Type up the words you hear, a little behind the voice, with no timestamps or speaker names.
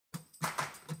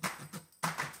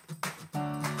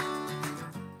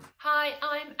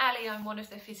Hi, I'm one of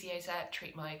the physios at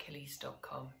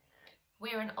treatmyachilles.com.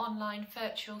 We're an online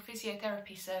virtual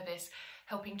physiotherapy service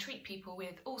helping treat people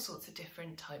with all sorts of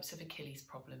different types of Achilles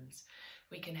problems.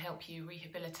 We can help you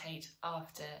rehabilitate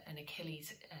after an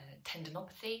Achilles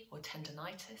tendinopathy or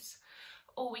tendinitis,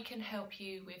 or we can help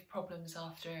you with problems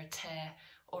after a tear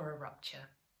or a rupture.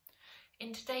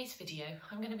 In today's video,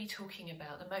 I'm going to be talking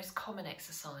about the most common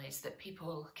exercise that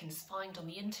people can find on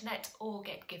the internet or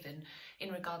get given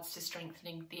in regards to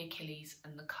strengthening the Achilles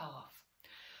and the calf.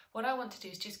 What I want to do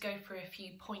is just go through a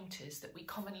few pointers that we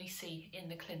commonly see in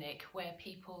the clinic where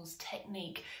people's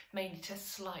technique may need to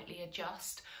slightly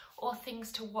adjust, or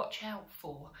things to watch out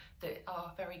for that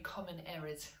are very common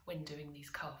errors when doing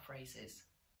these calf raises.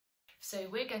 So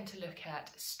we're going to look at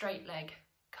straight leg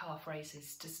calf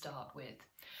raises to start with.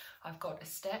 I've got a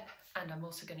step and I'm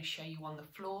also going to show you on the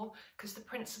floor because the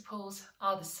principles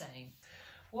are the same.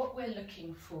 What we're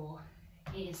looking for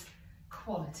is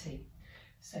quality.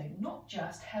 So not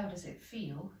just how does it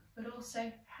feel, but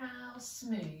also how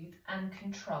smooth and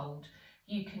controlled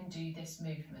you can do this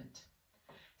movement.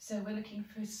 So we're looking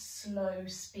for slow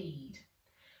speed.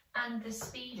 And the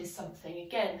speed is something,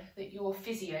 again, that your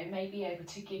physio may be able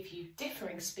to give you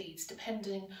differing speeds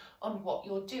depending on what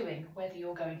you're doing, whether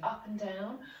you're going up and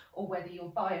down or whether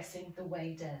you're biasing the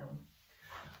way down.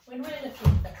 When we're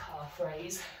looking at a calf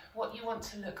raise, what you want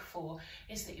to look for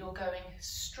is that you're going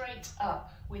straight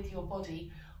up with your body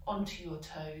onto your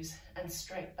toes and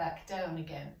straight back down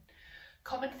again.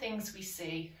 Common things we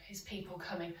see is people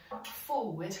coming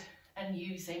forward and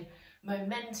using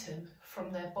momentum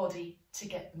from their body to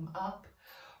get them up,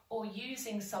 or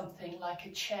using something like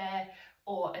a chair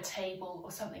or a table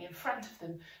or something in front of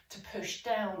them to push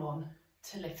down on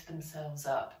to lift themselves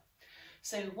up.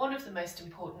 So one of the most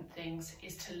important things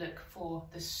is to look for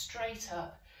the straight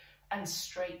up and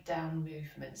straight down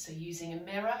movement. So using a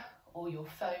mirror or your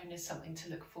phone is something to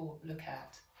look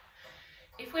at.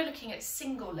 If we're looking at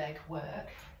single leg work,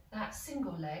 that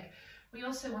single leg, we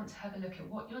also want to have a look at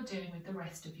what you're doing with the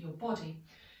rest of your body.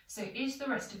 So is the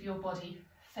rest of your body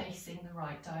facing the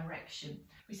right direction?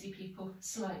 We see people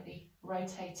slightly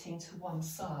rotating to one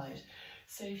side.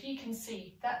 So if you can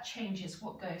see, that changes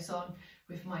what goes on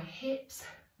with my hips,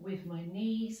 with my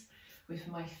knees, with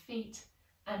my feet,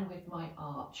 and with my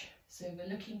arch. So we're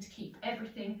looking to keep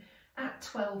everything at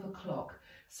 12 o'clock.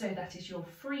 So that is your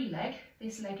free leg,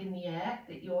 this leg in the air,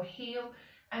 that your heel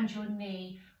and your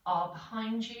knee are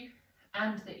behind you,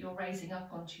 and that you're raising up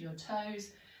onto your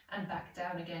toes and back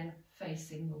down again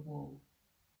facing the wall.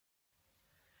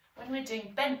 When we're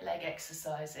doing bent leg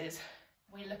exercises,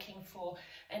 we're looking for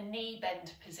a knee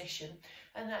bend position,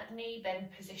 and that knee bend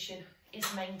position is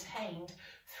maintained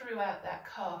throughout that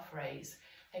calf raise.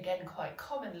 Again, quite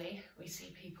commonly, we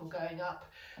see people going up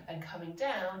and coming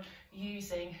down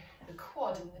using the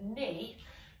quad and the knee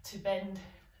to bend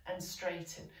and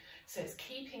straighten. So it's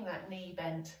keeping that knee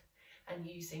bent and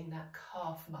using that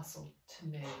calf muscle to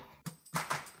move.